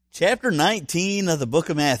Chapter 19 of the book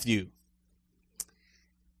of Matthew.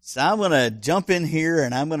 So I'm going to jump in here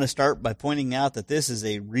and I'm going to start by pointing out that this is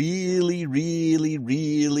a really, really,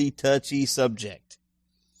 really touchy subject.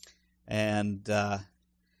 And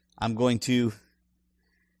I'm going to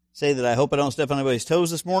say that I hope I don't step on anybody's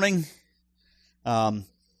toes this morning.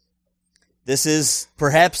 This is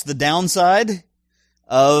perhaps the downside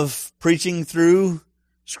of preaching through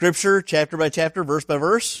Scripture chapter by chapter, verse by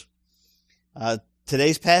verse.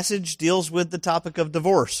 Today's passage deals with the topic of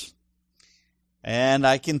divorce. And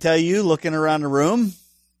I can tell you, looking around the room,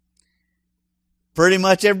 pretty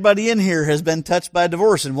much everybody in here has been touched by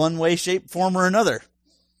divorce in one way, shape, form, or another.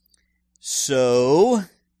 So,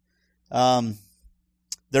 there's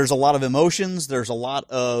a lot of emotions. There's a lot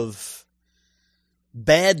of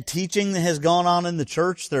bad teaching that has gone on in the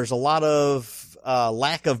church. There's a lot of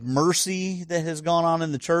lack of mercy that has gone on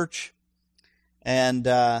in the church. And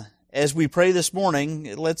as we pray this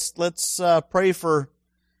morning, let's pray for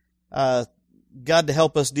God to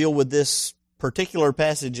help us deal with this particular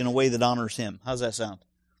passage in a way that honors Him. How's that sound?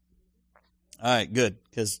 All right, good.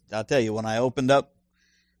 Because I'll tell you, when I opened up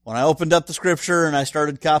the Scripture and I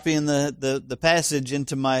started copying the passage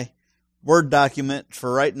into my Word document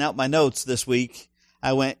for writing out my notes this week,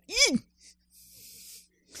 I went,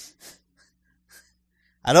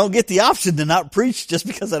 I don't get the option to not preach just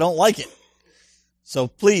because I don't like it. So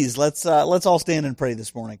please, let's all stand and pray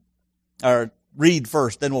this morning. Or read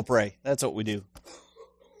first, then we'll pray. That's what we do.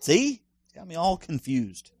 See? It's got me all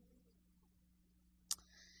confused.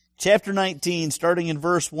 Chapter 19, starting in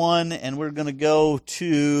verse 1, and we're going to go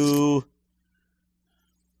to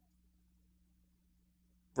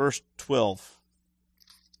verse 12.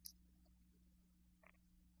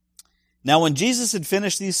 Now when Jesus had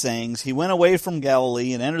finished these sayings, he went away from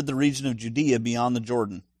Galilee and entered the region of Judea beyond the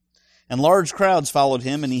Jordan. And large crowds followed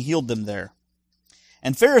him, and he healed them there.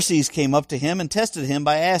 And Pharisees came up to him and tested him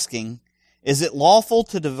by asking, "Is it lawful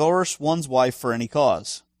to divorce one's wife for any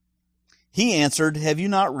cause?" He answered, "Have you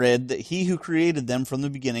not read that he who created them from the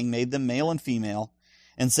beginning made them male and female,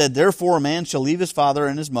 and said, Therefore a man shall leave his father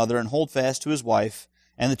and his mother and hold fast to his wife,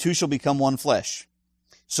 and the two shall become one flesh.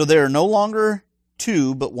 So they are no longer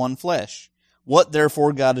two, but one flesh. What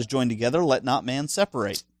therefore God has joined together, let not man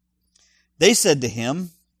separate." They said to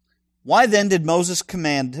him, "Why then did Moses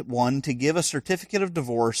command one to give a certificate of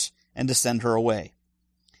divorce and to send her away?"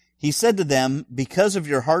 He said to them, "Because of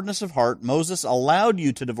your hardness of heart, Moses allowed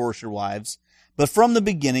you to divorce your wives, but from the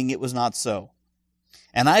beginning it was not so.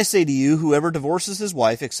 And I say to you, whoever divorces his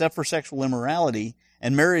wife except for sexual immorality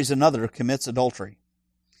and marries another commits adultery."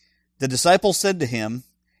 The disciples said to him,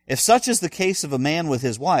 "If such is the case of a man with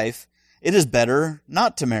his wife, it is better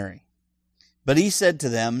not to marry." But he said to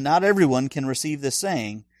them, "Not everyone can receive this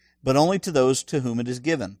saying, but only to those to whom it is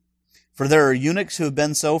given. For there are eunuchs who have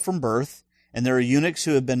been so from birth, and there are eunuchs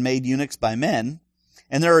who have been made eunuchs by men,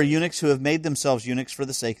 and there are eunuchs who have made themselves eunuchs for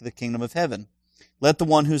the sake of the kingdom of heaven. Let the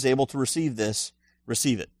one who is able to receive this,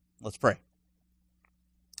 receive it." Let's pray.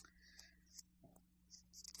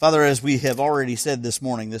 Father, as we have already said this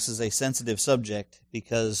morning, this is a sensitive subject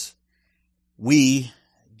because we,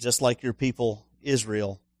 just like your people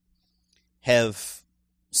Israel, have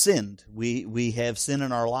sinned. We have sin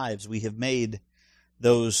in our lives. We have made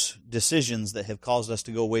those decisions that have caused us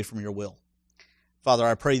to go away from your will. Father,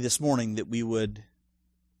 I pray this morning that we would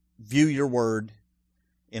view your word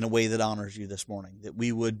in a way that honors you this morning, that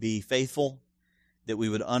we would be faithful, that we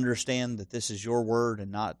would understand that this is your word and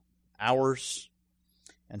not ours.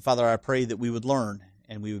 And Father, I pray that we would learn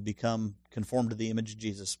and we would become conformed to the image of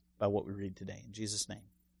Jesus by what we read today. In Jesus' name,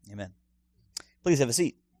 amen. Please have a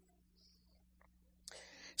seat.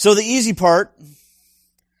 So the easy part,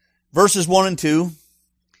 verses 1 and 2,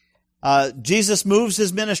 Jesus moves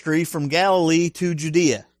his ministry from Galilee to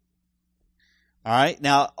Judea. All right,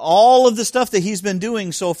 now all of the stuff that he's been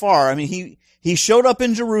doing so far, I mean, he showed up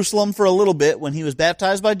in Jerusalem for a little bit when he was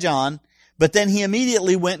baptized by John, but then he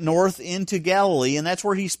immediately went north into Galilee, and that's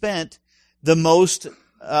where he spent the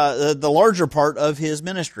larger part of his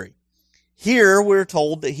ministry. Here we're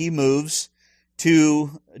told that he moves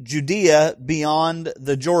to Judea beyond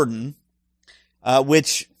the Jordan,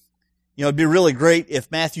 which, it'd be really great if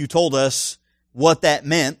Matthew told us what that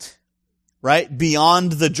meant, right?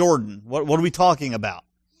 Beyond the Jordan. What are we talking about?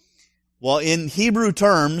 Well, in Hebrew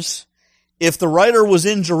terms, if the writer was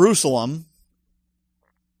in Jerusalem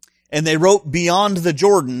and they wrote beyond the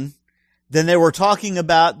Jordan, then they were talking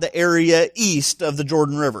about the area east of the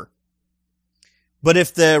Jordan River. But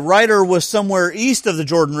if the writer was somewhere east of the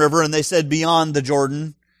Jordan River and they said beyond the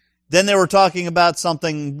Jordan, then they were talking about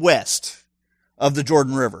something west of the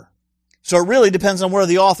Jordan River. So it really depends on where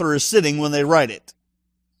the author is sitting when they write it.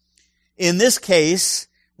 in this case,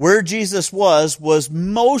 where Jesus was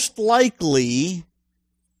most likely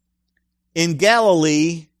in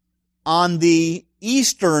Galilee on the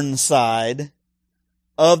eastern side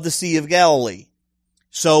of the Sea of Galilee.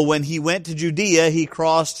 So when he went to Judea, he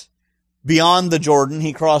crossed beyond the Jordan.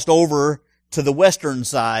 He crossed over to the western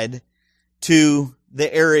side to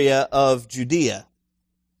the area of Judea.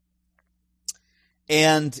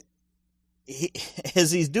 And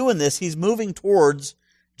as he's doing this, he's moving towards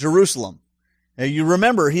Jerusalem. Now you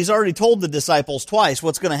remember, he's already told the disciples twice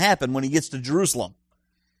what's going to happen when he gets to Jerusalem.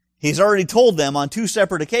 He's already told them on 2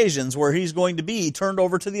 separate occasions where he's going to be turned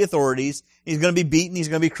over to the authorities, he's going to be beaten, he's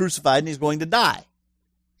going to be crucified, and he's going to die.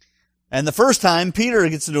 And the first time, Peter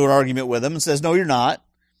gets into an argument with him and says, no, you're not.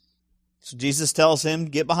 So Jesus tells him,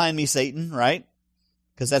 get behind me, Satan, right?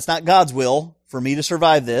 Because that's not God's will for me to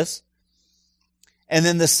survive this. And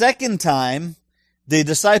then the second time, the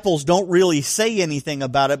disciples don't really say anything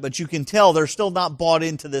about it, but you can tell they're still not bought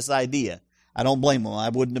into this idea. I don't blame them. I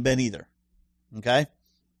wouldn't have been either. Okay?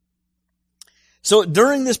 So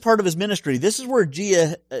during this part of his ministry, this is where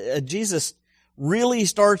Jesus really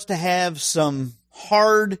starts to have some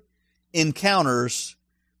hard encounters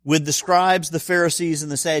with the scribes, the Pharisees,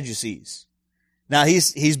 and the Sadducees. Now,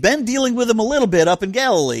 he's been dealing with them a little bit up in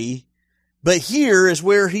Galilee, but here is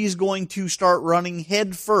where he's going to start running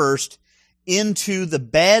head first into the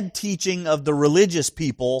bad teaching of the religious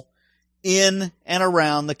people in and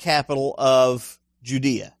around the capital of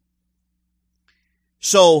Judea.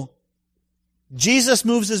 So, Jesus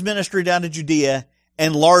moves his ministry down to Judea,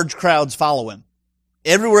 and large crowds follow him.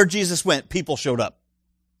 Everywhere Jesus went, people showed up.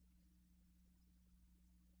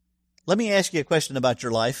 Let me ask you a question about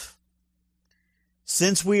your life.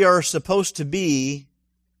 Since we are supposed to be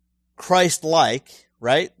Christ-like,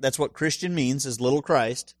 right? That's what Christian means, is little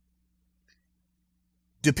Christ.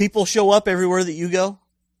 Do people show up everywhere that you go?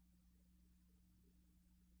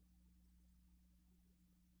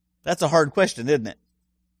 That's a hard question, isn't it?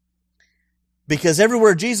 Because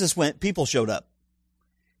everywhere Jesus went, people showed up.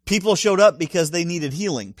 People showed up because they needed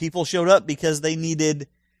healing. People showed up because they needed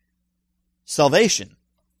salvation.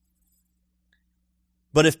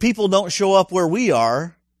 But if people don't show up where we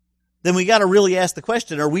are, then we got to really ask the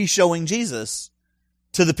question, are we showing Jesus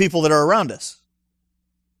to the people that are around us?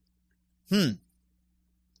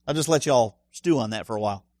 I'll just let y'all stew on that for a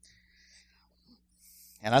while.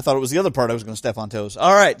 And I thought it was the other part I was going to step on toes.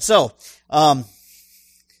 All right, so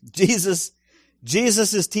Jesus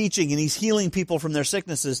is teaching and he's healing people from their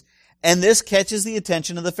sicknesses, and this catches the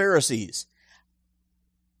attention of the Pharisees.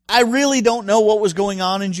 I really don't know what was going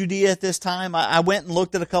on in Judea at this time. I went and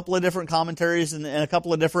looked at a couple of different commentaries and a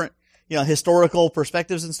couple of different, historical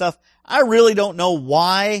perspectives and stuff. I really don't know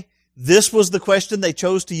why this was the question they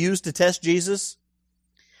chose to use to test Jesus,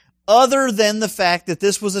 other than the fact that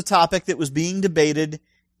this was a topic that was being debated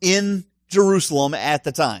in Jerusalem at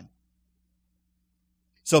the time.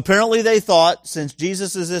 So apparently they thought, since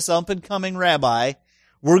Jesus is this up-and-coming rabbi,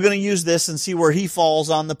 we're going to use this and see where he falls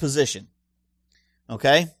on the position.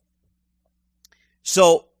 Okay?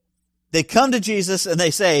 So they come to Jesus and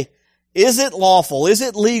they say, is it lawful, is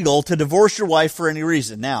it legal to divorce your wife for any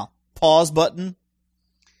reason? Now, pause button.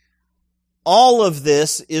 All of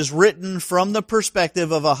this is written from the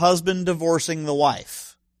perspective of a husband divorcing the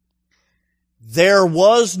wife. There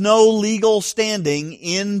was no legal standing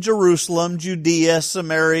in Jerusalem, Judea,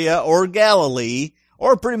 Samaria, or Galilee,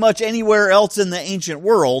 or pretty much anywhere else in the ancient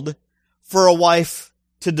world, for a wife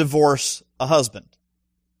to divorce a husband.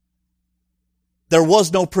 There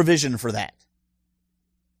was no provision for that.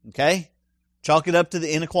 Okay? Chalk it up to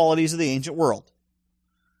the inequalities of the ancient world.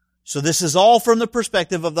 So this is all from the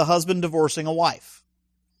perspective of the husband divorcing a wife.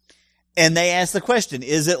 And they ask the question,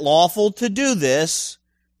 is it lawful to do this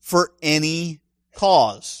for any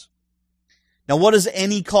cause? Now, what does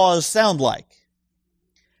any cause sound like?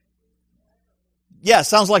 Yeah,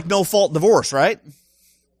 sounds like no-fault divorce, right?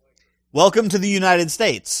 Welcome to the United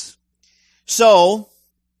States. So,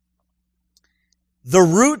 the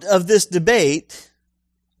root of this debate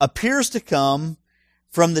appears to come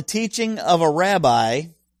from the teaching of a rabbi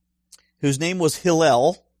whose name was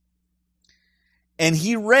Hillel, and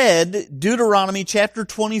he read Deuteronomy chapter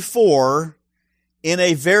 24 in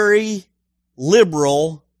a very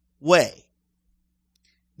liberal way.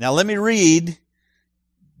 Now let me read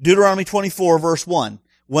Deuteronomy 24 verse 1.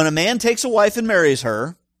 When a man takes a wife and marries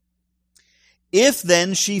her, if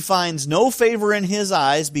then she finds no favor in his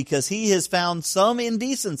eyes because he has found some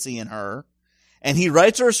indecency in her, and he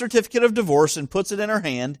writes her a certificate of divorce and puts it in her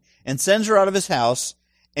hand and sends her out of his house,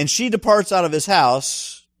 and she departs out of his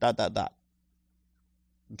house, ...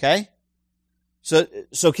 Okay?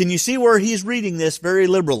 So can you see where he's reading this very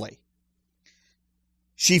liberally?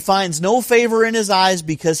 She finds no favor in his eyes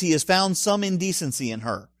because he has found some indecency in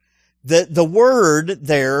her. The word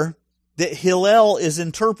there that Hillel is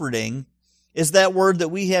interpreting is that word that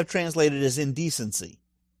we have translated as indecency.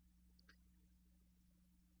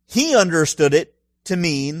 He understood it to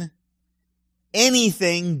mean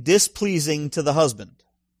anything displeasing to the husband.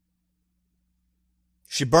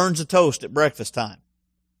 She burns a toast at breakfast time.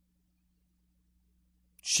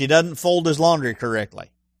 She doesn't fold his laundry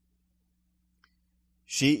correctly.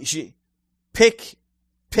 She pick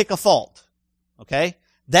a fault. Okay?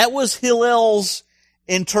 That was Hillel's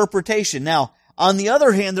interpretation. Now, on the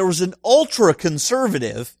other hand, there was an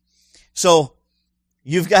ultra-conservative. So,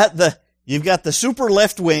 you've got the super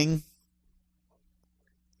left-wing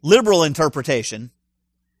liberal interpretation.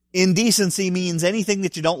 Indecency means anything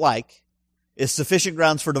that you don't like is sufficient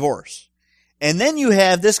grounds for divorce. And then you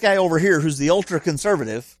have this guy over here who's the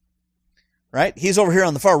ultra-conservative, right? He's over here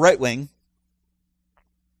on the far right wing.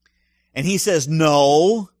 And he says,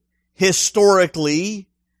 no, historically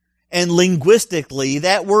and linguistically,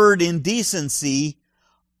 that word indecency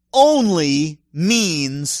only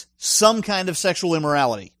means some kind of sexual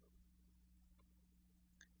immorality.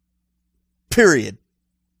 Period.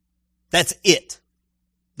 That's it.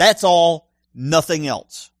 That's all, nothing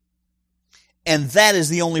else. And that is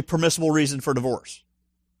the only permissible reason for divorce.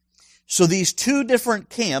 So these two different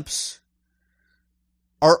camps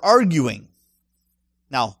are arguing.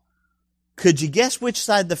 Now, could you guess which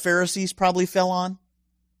side the Pharisees probably fell on?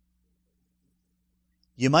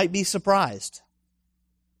 You might be surprised.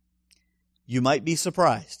 You might be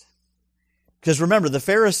surprised. Because remember, the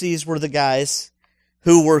Pharisees were the guys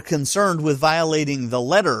who were concerned with violating the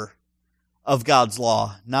letter of God's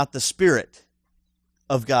law, not the spirit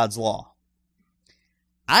of God's law.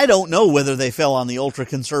 I don't know whether they fell on the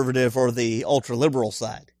ultra-conservative or the ultra-liberal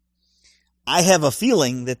side. I have a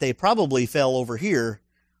feeling that they probably fell over here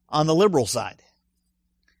on the liberal side.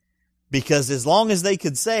 Because as long as they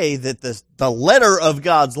could say that the letter of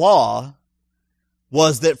God's law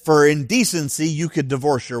was that for indecency you could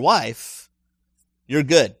divorce your wife, you're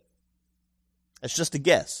good. That's just a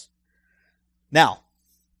guess. Now,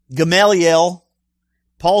 Gamaliel,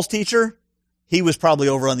 Paul's teacher, he was probably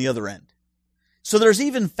over on the other end. So there's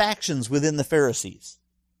even factions within the Pharisees.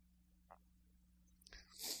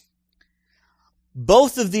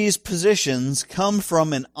 Both of these positions come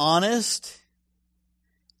from an honest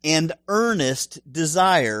and earnest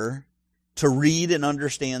desire to read and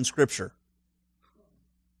understand Scripture.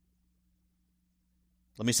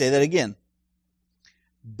 Let me say that again.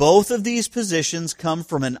 Both of these positions come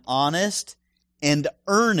from an honest and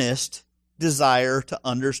earnest desire to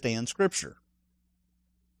understand Scripture.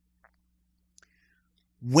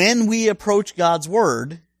 When we approach God's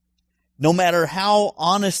Word, no matter how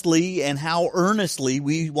honestly and how earnestly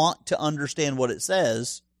we want to understand what it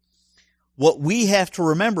says, what we have to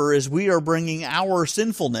remember is we are bringing our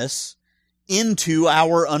sinfulness into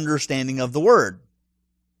our understanding of the Word.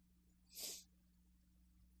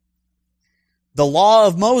 The law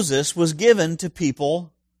of Moses was given to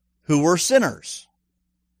people who were sinners.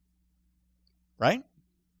 Right?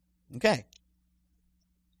 Okay.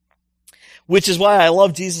 Which is why I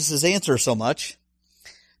love Jesus' answer so much,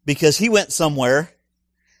 because he went somewhere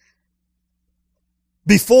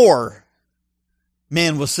before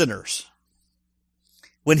man was sinners.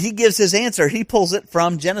 When he gives his answer, he pulls it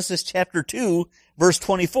from Genesis chapter 2, verse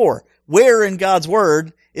 24. Where in God's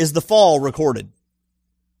Word is the fall recorded?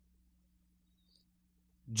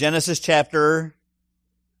 Genesis chapter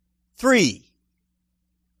 3.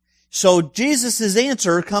 So Jesus'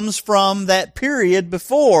 answer comes from that period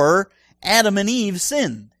before Adam and Eve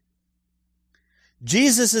sinned.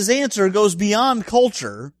 Jesus' answer goes beyond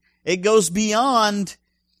culture. It goes beyond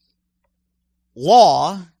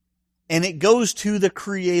law, and it goes to the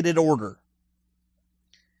created order.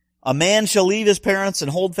 A man shall leave his parents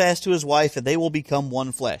and hold fast to his wife, and they will become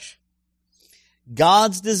one flesh.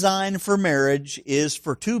 God's design for marriage is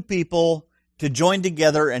for two people to join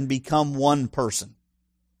together and become one person.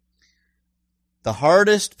 The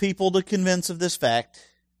hardest people to convince of this fact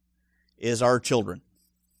is our children.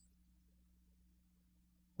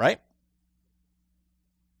 Right?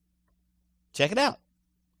 Check it out.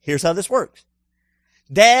 Here's how this works.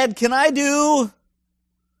 Dad, can I do?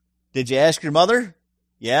 Did you ask your mother?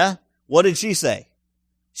 Yeah. What did she say?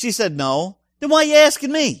 She said no. Then why are you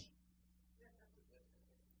asking me?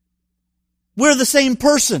 We're the same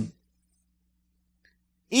person.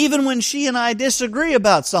 Even when she and I disagree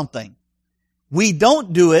about something, we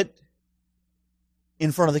don't do it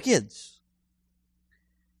in front of the kids.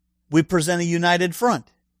 We present a united front.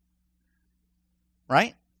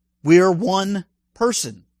 Right? We are one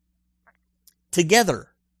person. Together.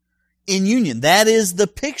 in union. That is the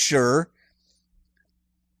picture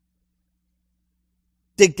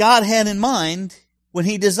that God had in mind when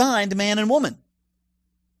he designed man and woman.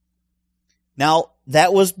 Now,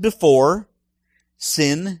 that was before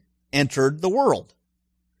sin entered the world.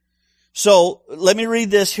 So, let me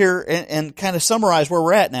read this here and kind of summarize where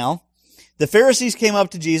we're at now. The Pharisees came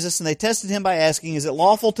up to Jesus and they tested him by asking, is it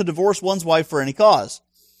lawful to divorce one's wife for any cause?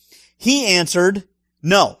 He answered,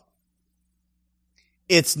 no.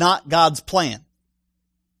 It's not God's plan.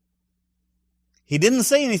 He didn't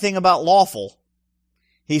say anything about lawful.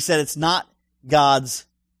 He said it's not God's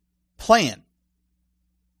plan.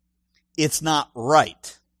 It's not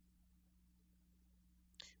right.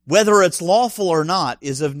 Whether it's lawful or not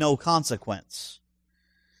is of no consequence.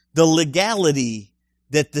 The legality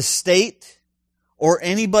that the state or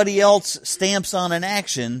anybody else stamps on an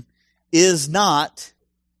action is not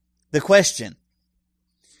the question.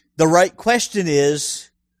 The right question is,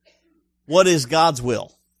 what is God's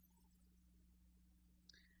will?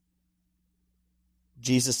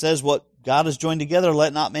 Jesus says, what God has joined together,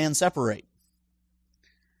 let not man separate.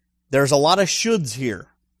 There's a lot of shoulds here.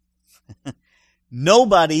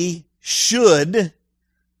 Nobody should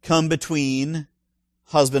come between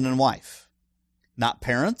husband and wife. Not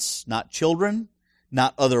parents, not children,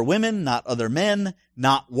 not other women, not other men,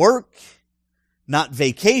 not work, not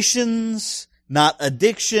vacations, not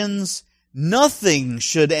addictions. Nothing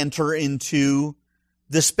should enter into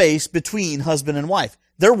the space between husband and wife.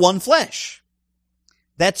 They're one flesh.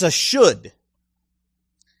 That's a should.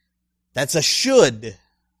 That's a should.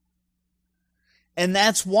 And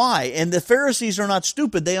that's why. And the Pharisees are not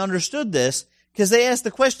stupid. They understood this because they asked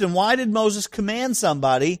the question, why did Moses command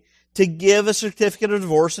somebody to give a certificate of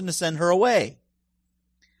divorce and to send her away?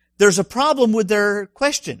 There's a problem with their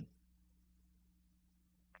question.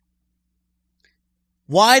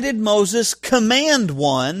 Why did Moses command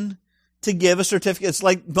one to give a certificate? It's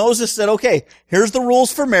like Moses said, okay, here's the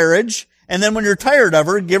rules for marriage, and then when you're tired of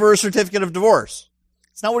her, give her a certificate of divorce.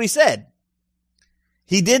 It's not what he said.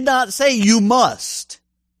 He did not say you must.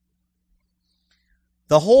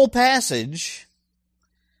 The whole passage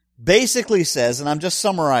basically says, and I'm just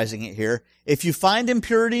summarizing it here, if you find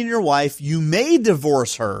impurity in your wife, you may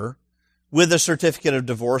divorce her with a certificate of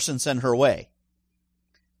divorce and send her away.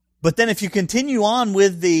 But then if you continue on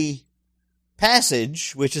with the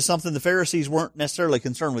passage, which is something the Pharisees weren't necessarily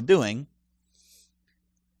concerned with doing,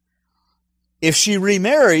 if she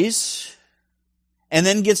remarries and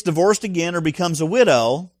then gets divorced again or becomes a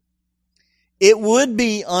widow, it would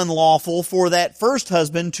be unlawful for that first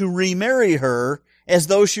husband to remarry her as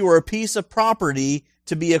though she were a piece of property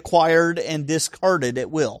to be acquired and discarded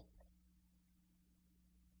at will.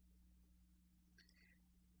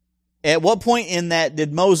 At what point in that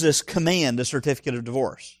did Moses command a certificate of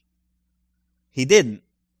divorce? He didn't.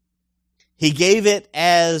 He gave it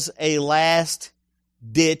as a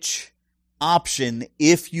last-ditch option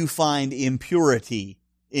if you find impurity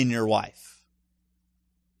in your wife.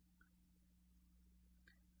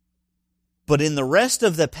 But in the rest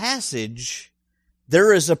of the passage,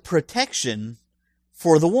 there is a protection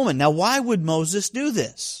for the woman. Now, why would Moses do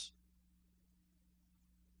this?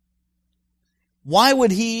 Why would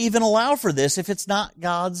he even allow for this if it's not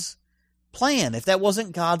God's plan, if that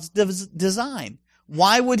wasn't God's design?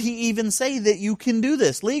 Why would he even say that you can do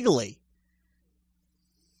this legally?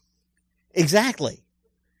 Exactly.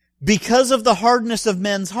 Because of the hardness of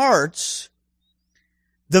men's hearts,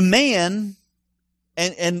 the man,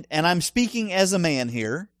 and I'm speaking as a man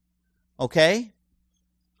here, okay?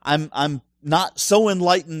 I'm not so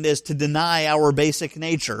enlightened as to deny our basic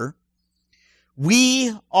nature.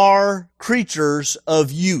 We are creatures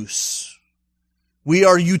of use. We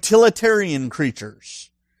are utilitarian creatures,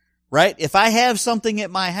 right? If I have something at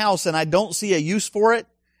my house and I don't see a use for it,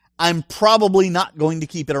 I'm probably not going to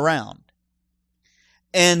keep it around.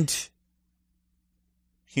 And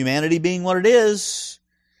humanity being what it is,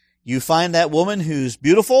 you find that woman who's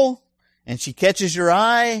beautiful and she catches your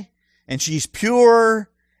eye and she's pure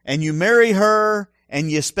and you marry her and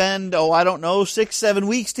you spend, 6-7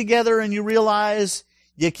 weeks together and you realize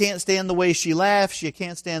you can't stand the way she laughs, you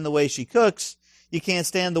can't stand the way she cooks, you can't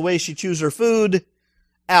stand the way she chews her food.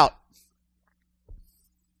 Out.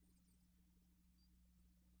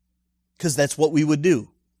 Because that's what we would do.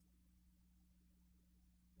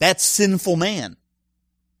 That's sinful man.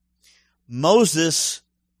 Moses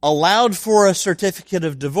allowed for a certificate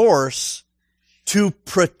of divorce to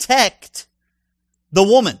protect the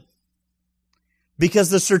woman. Because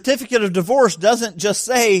the certificate of divorce doesn't just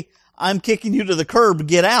say, I'm kicking you to the curb,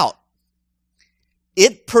 get out.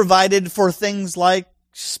 It provided for things like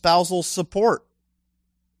spousal support,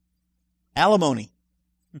 alimony,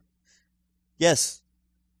 Yes,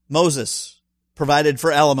 Moses provided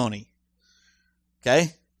for alimony.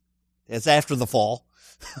 Okay? It's after the fall.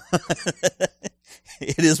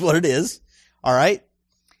 It is what it is. All right?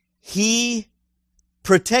 He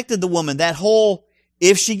protected the woman. That whole,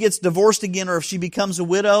 if she gets divorced again or if she becomes a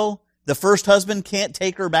widow, the first husband can't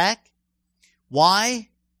take her back. Why?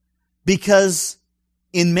 Because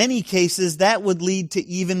in many cases that would lead to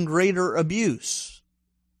even greater abuse.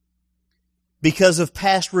 Because of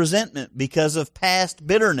past resentment, because of past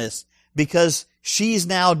bitterness, because she's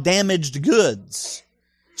now damaged goods.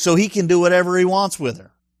 So he can do whatever he wants with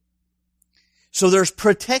her. So there's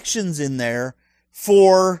protections in there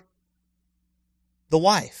for the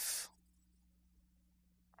wife.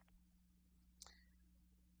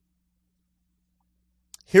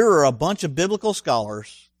 Here are a bunch of biblical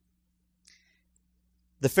scholars,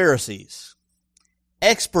 the Pharisees,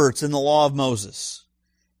 experts in the law of Moses,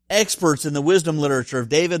 experts in the wisdom literature of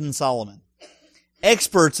David and Solomon,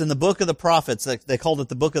 experts in the book of the prophets. They called it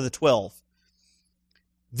the book of the 12.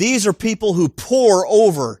 These are people who pore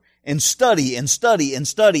over and study and study and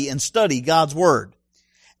study and study God's Word.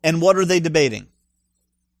 And what are they debating?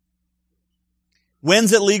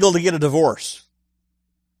 When's it legal to get a divorce?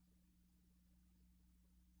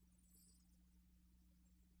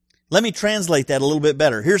 Let me translate that a little bit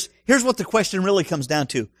better. Here's what the question really comes down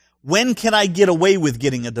to. When can I get away with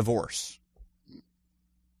getting a divorce?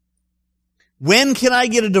 When can I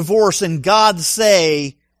get a divorce and God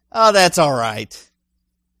say, oh, that's all right?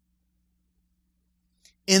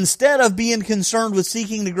 Instead of being concerned with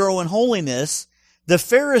seeking to grow in holiness, the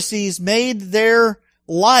Pharisees made their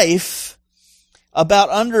life about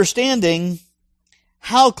understanding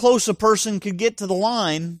how close a person could get to the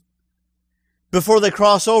line before they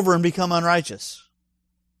cross over and become unrighteous.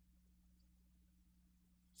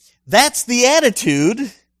 That's the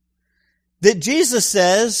attitude that Jesus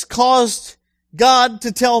says caused God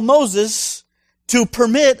to tell Moses to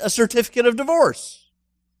permit a certificate of divorce.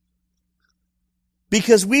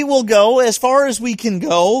 Because we will go as far as we can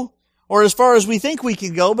go, or as far as we think we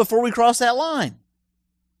can go before we cross that line.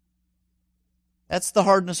 That's the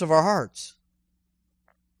hardness of our hearts.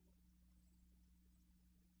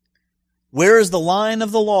 Where is the line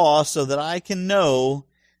of the law so that I can know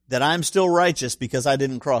that I'm still righteous because I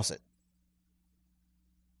didn't cross it?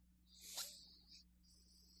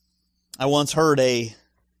 I once heard a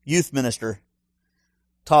youth minister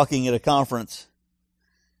talking at a conference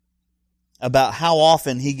about how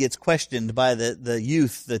often he gets questioned by the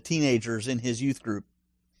youth, the teenagers in his youth group.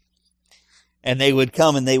 And they would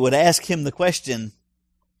come and they would ask him the question,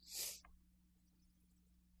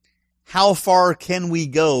 how far can we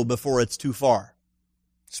go before it's too far?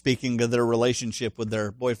 Speaking of their relationship with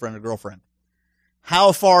their boyfriend or girlfriend.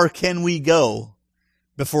 How far can we go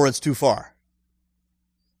before it's too far?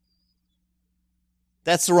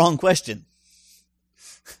 That's the wrong question.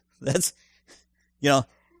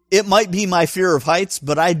 It might be my fear of heights,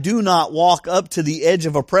 but I do not walk up to the edge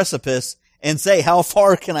of a precipice and say, how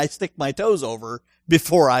far can I stick my toes over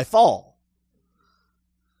before I fall?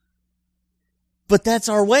 But that's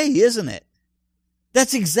our way, isn't it?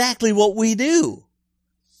 That's exactly what we do.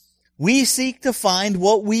 We seek to find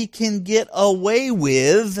what we can get away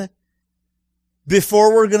with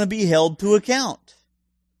before we're going to be held to account.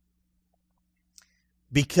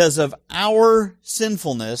 Because of our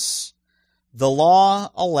sinfulness, the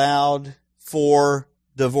law allowed for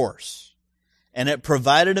divorce. And it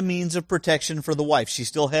provided a means of protection for the wife. She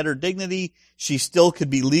still had her dignity. She still could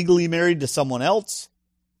be legally married to someone else.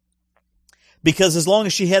 Because as long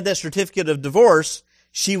as she had that certificate of divorce,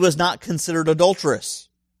 she was not considered adulterous.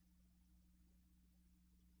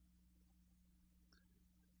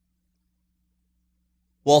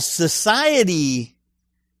 While society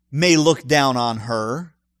may look down on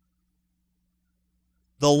her,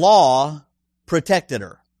 the law protected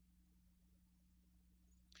her.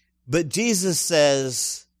 But Jesus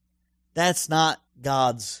says that's not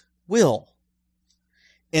God's will.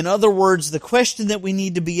 In other words, the question that we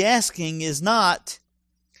need to be asking is not,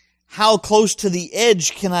 how close to the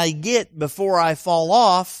edge can I get before I fall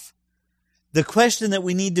off? The question that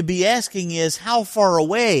we need to be asking is, how far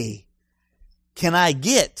away can I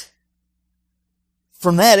get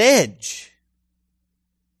from that edge?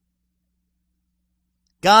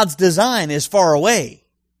 God's design is far away.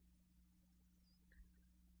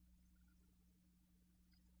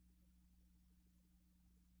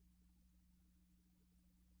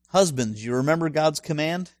 Husbands, you remember God's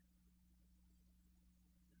command?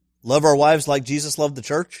 Love our wives like Jesus loved the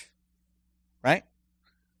church, right?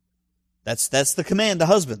 That's the command to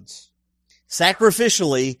husbands.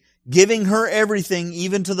 Sacrificially giving her everything,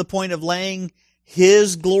 even to the point of laying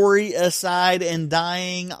His glory aside and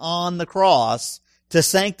dying on the cross to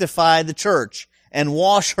sanctify the church and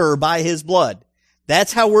wash her by His blood.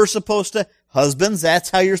 That's how we're supposed to, husbands, that's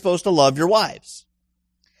how you're supposed to love your wives.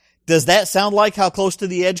 Does that sound like how close to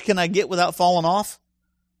the edge can I get without falling off?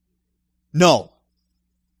 No.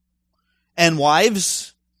 And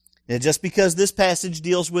wives, just because this passage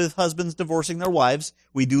deals with husbands divorcing their wives,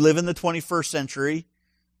 we do live in the 21st century,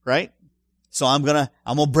 right? So I'm gonna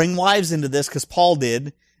bring wives into this because Paul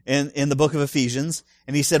did in the book of Ephesians.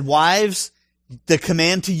 And he said, wives, the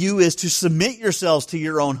command to you is to submit yourselves to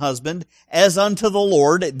your own husband as unto the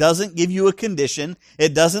Lord. It doesn't give you a condition.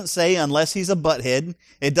 It doesn't say unless he's a butthead.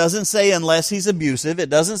 It doesn't say unless he's abusive. It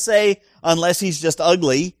doesn't say unless he's just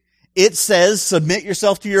ugly. It says submit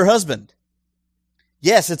yourself to your husband.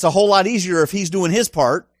 Yes, it's a whole lot easier if he's doing his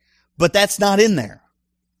part, but that's not in there.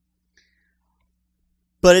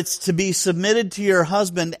 But it's to be submitted to your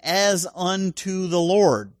husband as unto the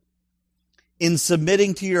Lord. In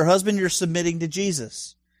submitting to your husband, you're submitting to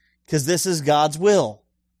Jesus, because this is God's will.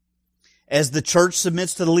 As the church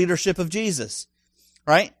submits to the leadership of Jesus,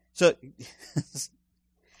 right? So,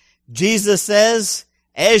 Jesus says,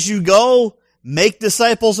 as you go, make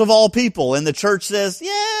disciples of all people. And the church says,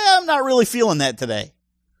 yeah, I'm not really feeling that today.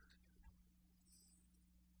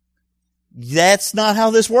 That's not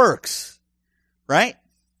how this works, right?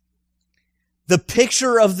 The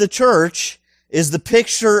picture of the church is the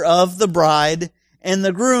picture of the bride and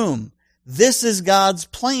the groom. This is God's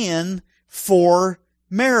plan for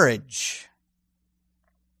marriage.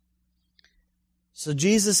 So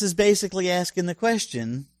Jesus is basically asking the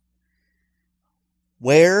question,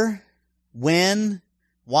 where, when,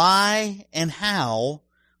 why, and how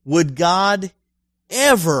would God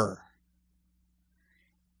ever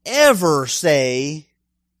say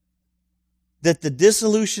that the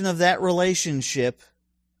dissolution of that relationship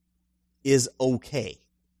is okay?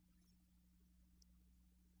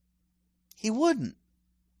 He wouldn't.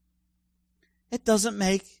 It doesn't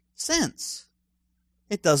make sense.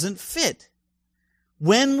 It doesn't fit.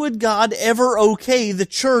 When would God ever okay the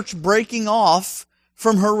church breaking off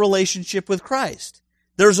from her relationship with Christ?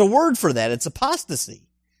 There's a word for that. It's apostasy.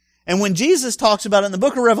 And when Jesus talks about it in the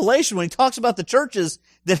book of Revelation, when he talks about the churches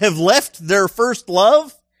that have left their first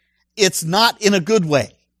love, it's not in a good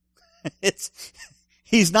way.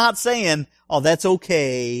 He's not saying, oh, that's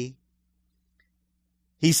okay.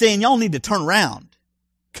 He's saying y'all need to turn around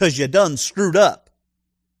because you done screwed up.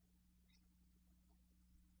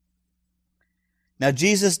 Now,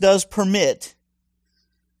 Jesus does permit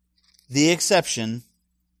the exception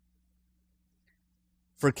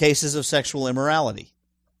for cases of sexual immorality.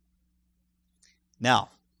 Now,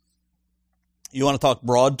 you want to talk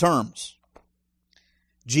broad terms.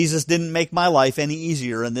 Jesus didn't make my life any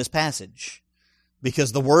easier in this passage,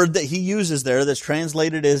 because the word that he uses there that's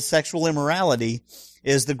translated as sexual immorality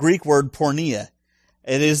is the Greek word porneia.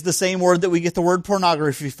 It is the same word that we get the word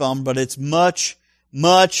pornography from, but it's much,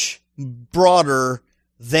 much broader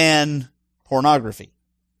than pornography.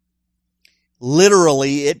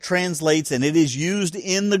 Literally, it translates, and it is used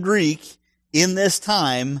in the Greek in this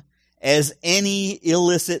time as any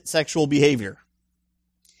illicit sexual behavior.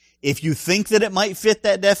 If you think that it might fit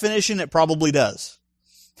that definition, it probably does.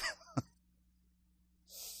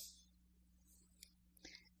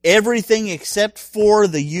 Everything except for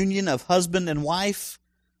the union of husband and wife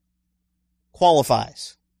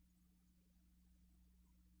qualifies.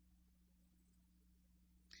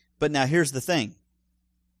 But now here's the thing.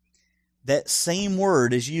 That same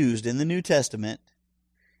word is used in the New Testament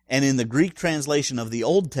and in the Greek translation of the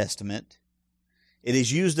Old Testament. It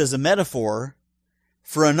is used as a metaphor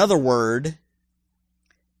for another word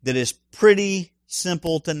that is pretty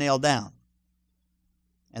simple to nail down.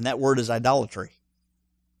 And that word is idolatry.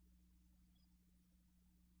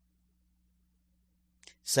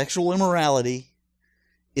 Sexual immorality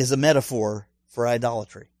is a metaphor for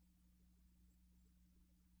idolatry.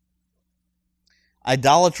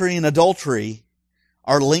 Idolatry and adultery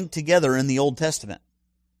are linked together in the Old Testament.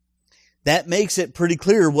 That makes it pretty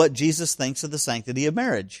clear what Jesus thinks of the sanctity of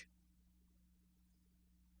marriage.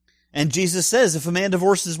 And Jesus says if a man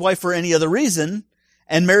divorces his wife for any other reason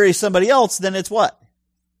and marries somebody else, then it's what?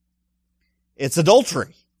 It's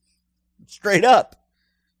adultery. Straight up.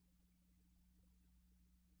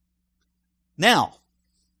 Now,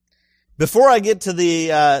 before I get to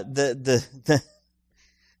the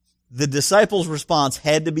disciples' response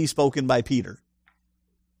had to be spoken by Peter.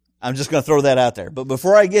 I'm just going to throw that out there. But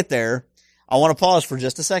before I get there, I want to pause for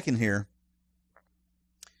just a second here.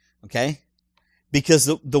 Okay? Because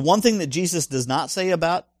the one thing that Jesus does not say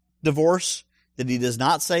about divorce, that he does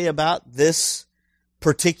not say about this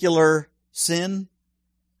particular sin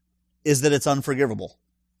is that it's unforgivable.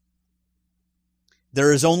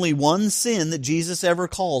 There is only one sin that Jesus ever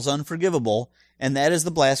calls unforgivable, and that is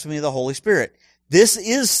the blasphemy of the Holy Spirit. This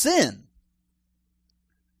is sin.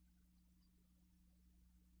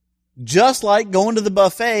 Just like going to the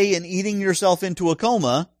buffet and eating yourself into a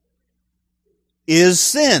coma is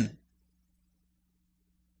sin.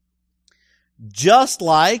 Just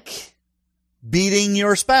like beating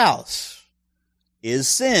your spouse is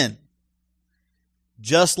sin.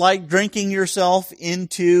 Just like drinking yourself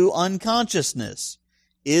into unconsciousness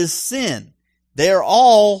is sin. They're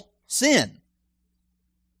all sin.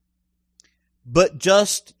 But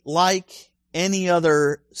just like any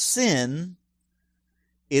other sin,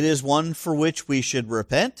 it is one for which we should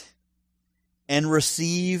repent and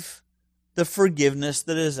receive the forgiveness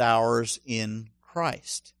that is ours in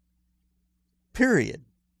Christ. Period.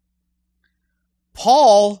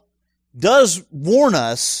 Paul does warn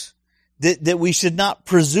us that we should not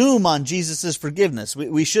presume on Jesus' forgiveness.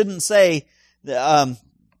 We shouldn't say,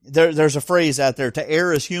 there's a phrase out there, to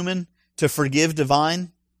err is human, to forgive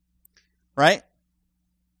divine. Right?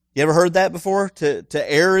 You ever heard that before? To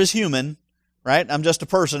err is human, right? I'm just a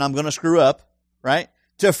person, I'm going to screw up, right?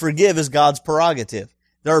 To forgive is God's prerogative.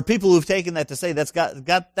 There are people who've taken that to say that's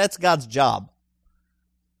God's job.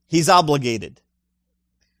 He's obligated.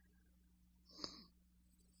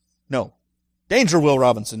 No. Danger, Will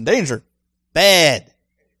Robinson. Danger. Bad.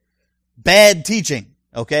 Bad teaching.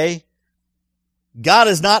 Okay? God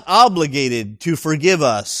is not obligated to forgive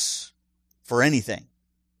us for anything.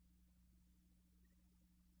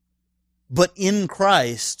 But in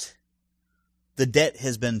Christ, the debt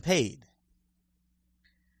has been paid.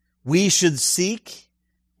 We should seek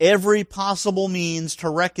every possible means to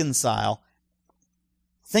reconcile.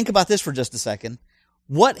 Think about this for just a second.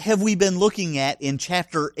 What have we been looking at in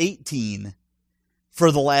chapter 18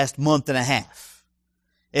 for the last month and a half?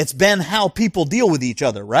 It's been how people deal with each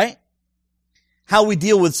other, right? How we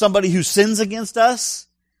deal with somebody who sins against us.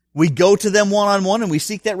 We go to them one-on-one and we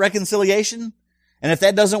seek that reconciliation. And if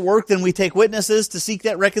that doesn't work, then we take witnesses to seek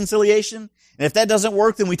that reconciliation. And if that doesn't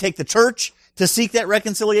work, then we take the church to seek that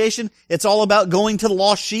reconciliation. It's all about going to the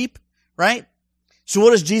lost sheep, right? So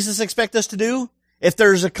what does Jesus expect us to do? If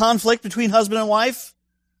there's a conflict between husband and wife?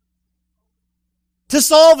 To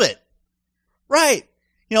solve it. Right.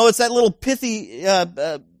 You know, it's that little pithy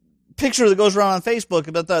picture that goes around on Facebook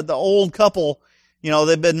about the old couple. You know,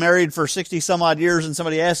 they've been married for 60 some odd years, and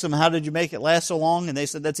somebody asked them, how did you make it last so long? And they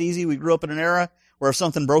said, that's easy. We grew up in an era where if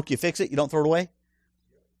something broke, you fix it. You don't throw it away.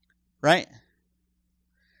 Right?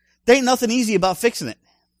 There ain't nothing easy about fixing it.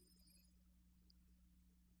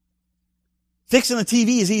 Fixing a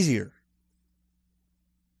TV is easier.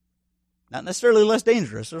 Not necessarily less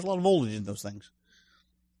dangerous. There's a lot of voltage in those things.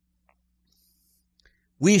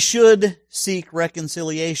 We should seek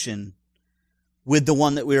reconciliation with the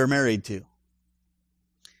one that we are married to.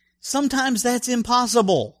 Sometimes that's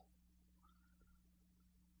impossible.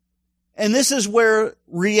 And this is where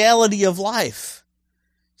reality of life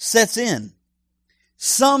sets in.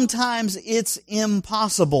 Sometimes it's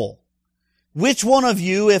impossible. Which one of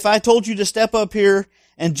you, if I told you to step up here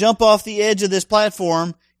and jump off the edge of this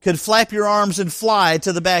platform, could flap your arms and fly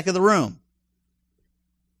to the back of the room?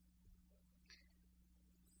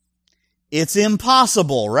 It's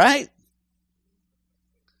impossible, right?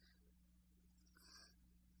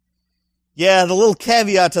 Yeah, the little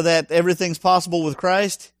caveat to that, everything's possible with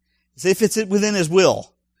Christ, is if it's within His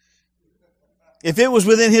will. If it was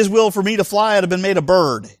within His will for me to fly, I'd have been made a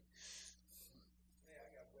bird.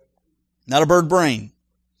 Not a bird brain.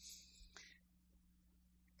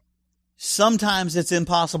 Sometimes it's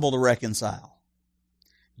impossible to reconcile.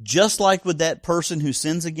 Just like with that person who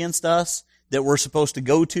sins against us that we're supposed to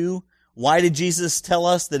go to, why did Jesus tell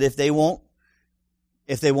us that if they won't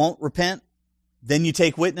repent, then you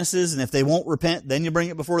take witnesses, and if they won't repent, then you bring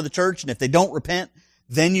it before the church, and if they don't repent,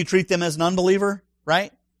 then you treat them as an unbeliever,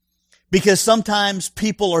 right? Because sometimes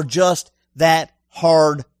people are just that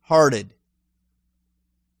hard-hearted.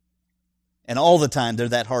 And all the time they're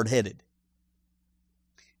that hard-headed.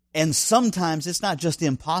 And sometimes it's not just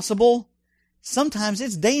impossible, sometimes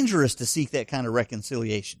it's dangerous to seek that kind of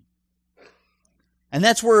reconciliation. And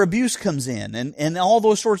that's where abuse comes in, and all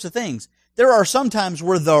those sorts of things. There are some times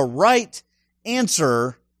where the right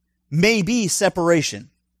answer may be separation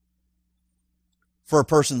for a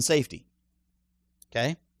person's safety.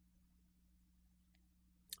 Okay?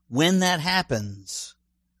 When that happens,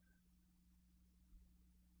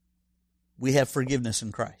 we have forgiveness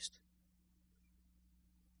in Christ.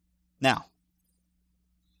 Now,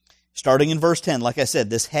 starting in verse 10, like I said,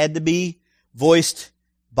 this had to be voiced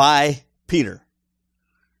by Peter.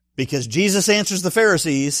 Because Jesus answers the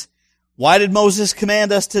Pharisees, why did Moses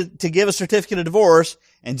command us to give a certificate of divorce?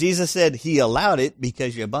 And Jesus said, he allowed it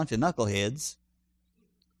because you're a bunch of knuckleheads.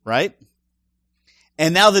 Right?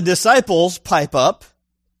 And now the disciples pipe up.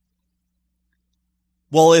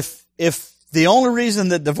 Well, if the only reason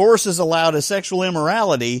that divorce is allowed is sexual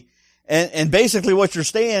immorality, and basically what you're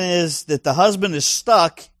saying is that the husband is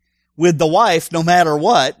stuck with the wife no matter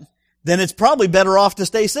what, then it's probably better off to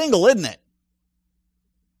stay single, isn't it?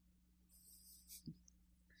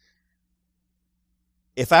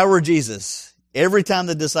 If I were Jesus, every time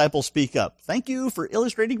the disciples speak up, thank you for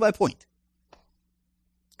illustrating my point.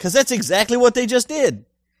 Because that's exactly what they just did.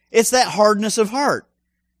 It's that hardness of heart.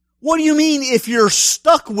 What do you mean if you're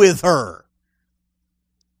stuck with her?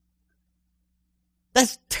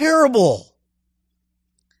 That's terrible.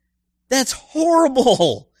 That's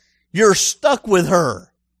horrible. You're stuck with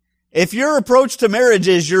her. If your approach to marriage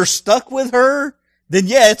is you're stuck with her, then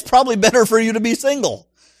yeah, it's probably better for you to be single.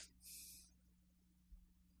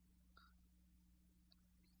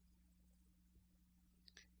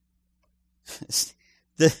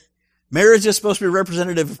 The marriage is supposed to be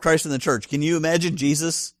representative of Christ in the church. Can you imagine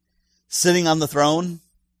Jesus sitting on the throne?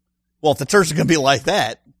 Well, if the church is going to be like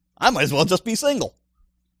that, I might as well just be single.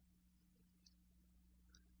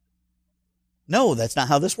 No, that's not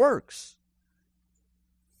how this works.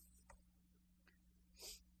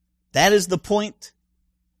 That is the point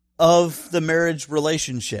of the marriage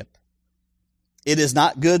relationship. It is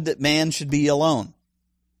not good that man should be alone.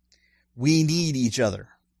 We need each other.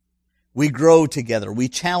 We grow together. We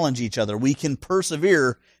challenge each other. We can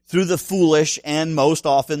persevere through the foolish and most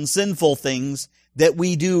often sinful things that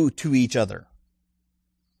we do to each other.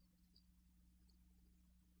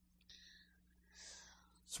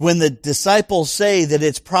 So when the disciples say that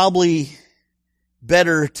it's probably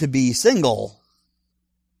better to be single,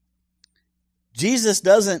 Jesus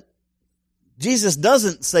doesn't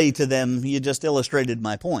say to them, you just illustrated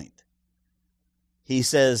my point. He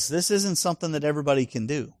says, this isn't something that everybody can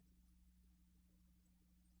do.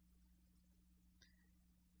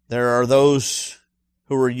 There are those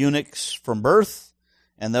who are eunuchs from birth,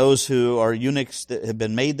 and those who are eunuchs that have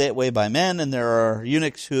been made that way by men, and there are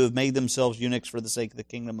eunuchs who have made themselves eunuchs for the sake of the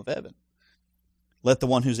kingdom of heaven. Let the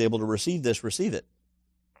one who's able to receive this receive it.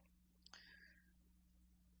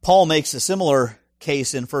 Paul makes a similar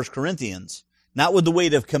case in 1 Corinthians, not with the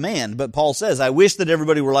weight of command, but Paul says, I wish that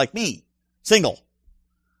everybody were like me, single.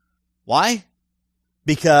 Why?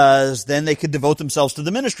 Because then they could devote themselves to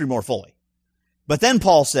the ministry more fully. But then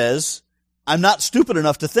Paul says, I'm not stupid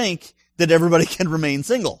enough to think that everybody can remain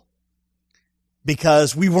single.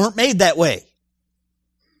 Because we weren't made that way.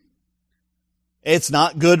 It's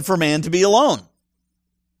not good for man to be alone.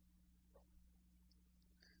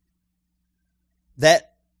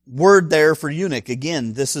 That word there for eunuch,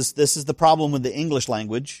 again, this is the problem with the English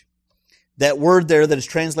language. That word there that is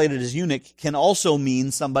translated as eunuch can also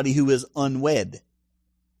mean somebody who is unwed.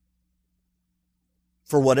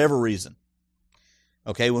 For whatever reason.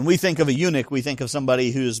 Okay, when we think of a eunuch, we think of somebody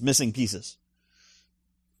who's missing pieces.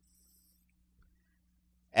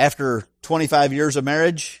 After 25 years of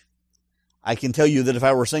marriage, I can tell you that if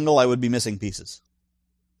I were single, I would be missing pieces.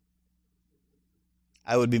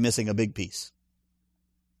 I would be missing a big piece.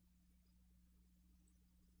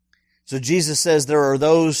 So Jesus says there are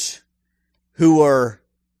those who are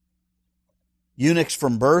eunuchs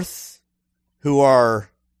from birth, who are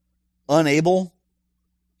unable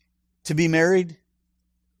to be married,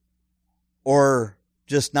 or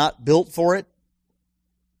just not built for it.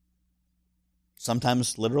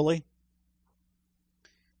 Sometimes literally.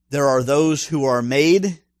 There are those who are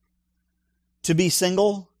made to be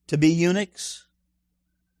single, to be eunuchs.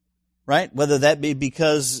 Right? Whether that be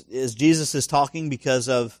because, as Jesus is talking, because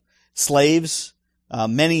of slaves.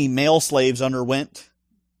 Many male slaves underwent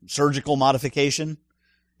surgical modification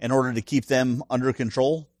in order to keep them under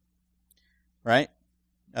control. Right?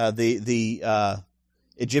 The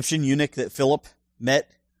Egyptian eunuch that Philip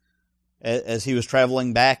met as he was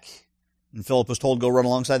traveling back, and Philip was told, go run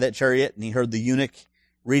alongside that chariot, and he heard the eunuch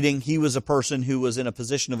reading. He was a person who was in a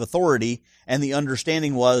position of authority, and the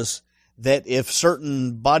understanding was that if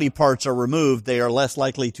certain body parts are removed, they are less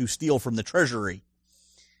likely to steal from the treasury.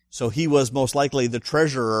 So he was most likely the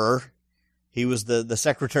treasurer. He was the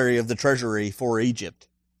secretary of the treasury for Egypt.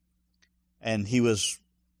 And he was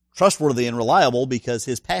trustworthy and reliable because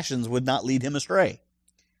his passions would not lead him astray,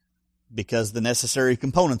 because the necessary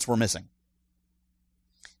components were missing.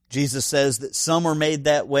 Jesus says that some are made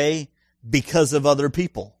that way because of other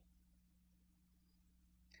people.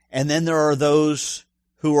 And then there are those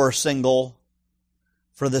who are single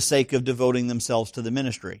for the sake of devoting themselves to the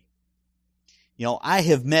ministry. I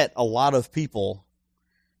have met a lot of people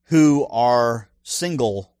who are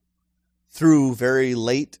single through very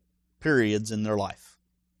late periods in their life.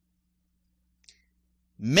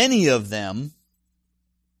 Many of them,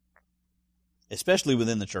 especially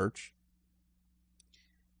within the church,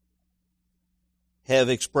 have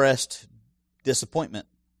expressed disappointment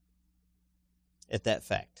at that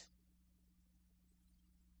fact.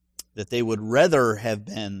 That they would rather have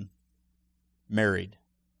been married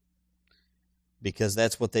because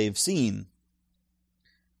that's what they've seen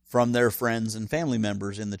from their friends and family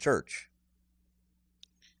members in the church.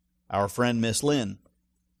 Our friend Miss Lynn,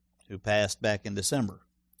 who passed back in December,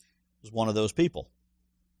 was one of those people.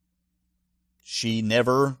 She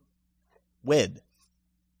never wed.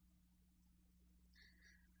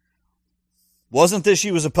 Wasn't that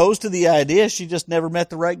she was opposed to the idea, she just never met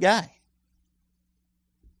the right guy.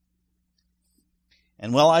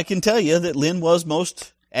 And well, I can tell you that Lynn was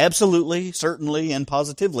most absolutely, certainly, and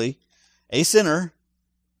positively a sinner.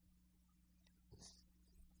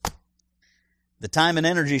 The time and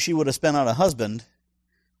energy she would have spent on a husband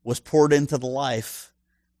was poured into the life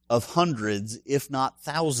of hundreds, if not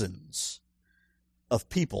thousands, of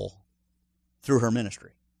people through her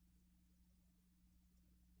ministry.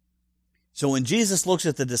 So when Jesus looks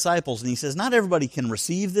at the disciples and he says, not everybody can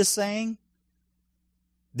receive this saying,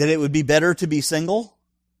 that it would be better to be single,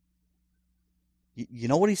 you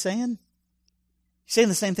know what he's saying? He's saying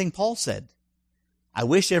the same thing Paul said. I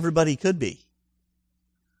wish everybody could be,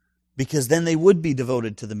 because then they would be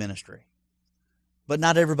devoted to the ministry. But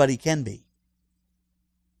not everybody can be.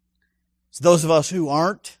 So those of us who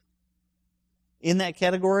aren't in that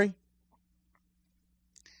category,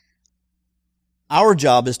 our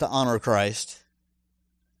job is to honor Christ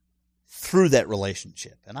through that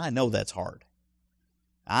relationship. And I know that's hard.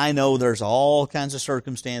 I know there's all kinds of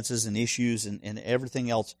circumstances and issues and everything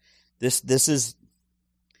else.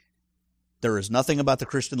 There is nothing about the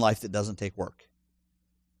Christian life that doesn't take work.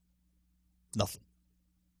 Nothing.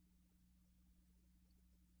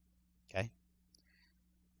 Okay?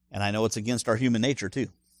 And I know it's against our human nature too.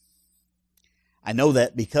 I know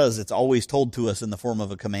that because it's always told to us in the form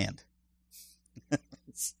of a command.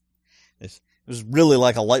 It was really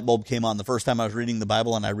like a light bulb came on the first time I was reading the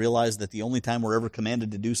Bible, and I realized that the only time we're ever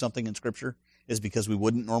commanded to do something in Scripture is because we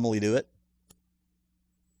wouldn't normally do it.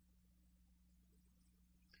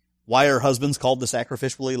 Why are husbands called to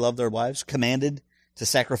sacrificially love their wives? Commanded to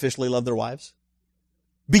sacrificially love their wives?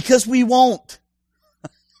 Because we won't.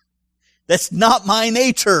 That's not my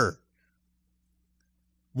nature.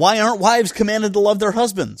 Why aren't wives commanded to love their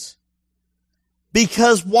husbands?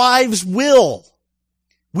 Because wives will.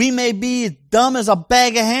 We may be dumb as a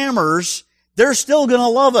bag of hammers, they're still going to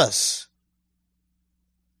love us.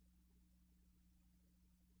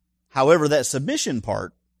 However, that submission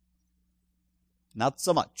part, not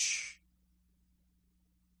so much.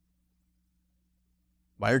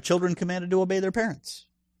 Why are children commanded to obey their parents?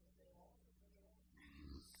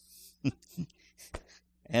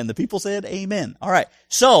 And the people said, amen. All right.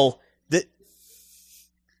 So,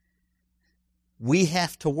 we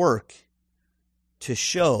have to work to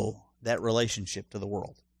show that relationship to the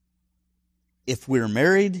world. If we're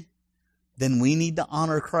married, then we need to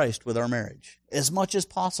honor Christ with our marriage as much as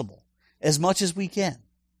possible, as much as we can,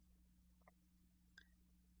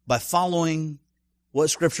 by following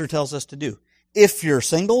what Scripture tells us to do. If you're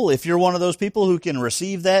single, if you're one of those people who can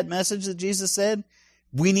receive that message that Jesus said,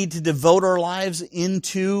 we need to devote our lives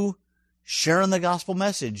into sharing the gospel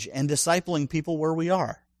message and discipling people where we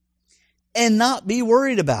are, and not be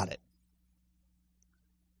worried about it.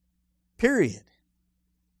 Period.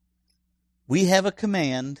 We have a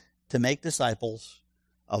command to make disciples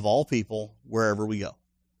of all people wherever we go.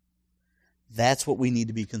 That's what we need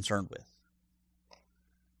to be concerned with.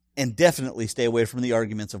 And definitely stay away from the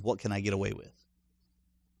arguments of what can I get away with.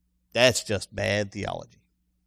 That's just bad theology.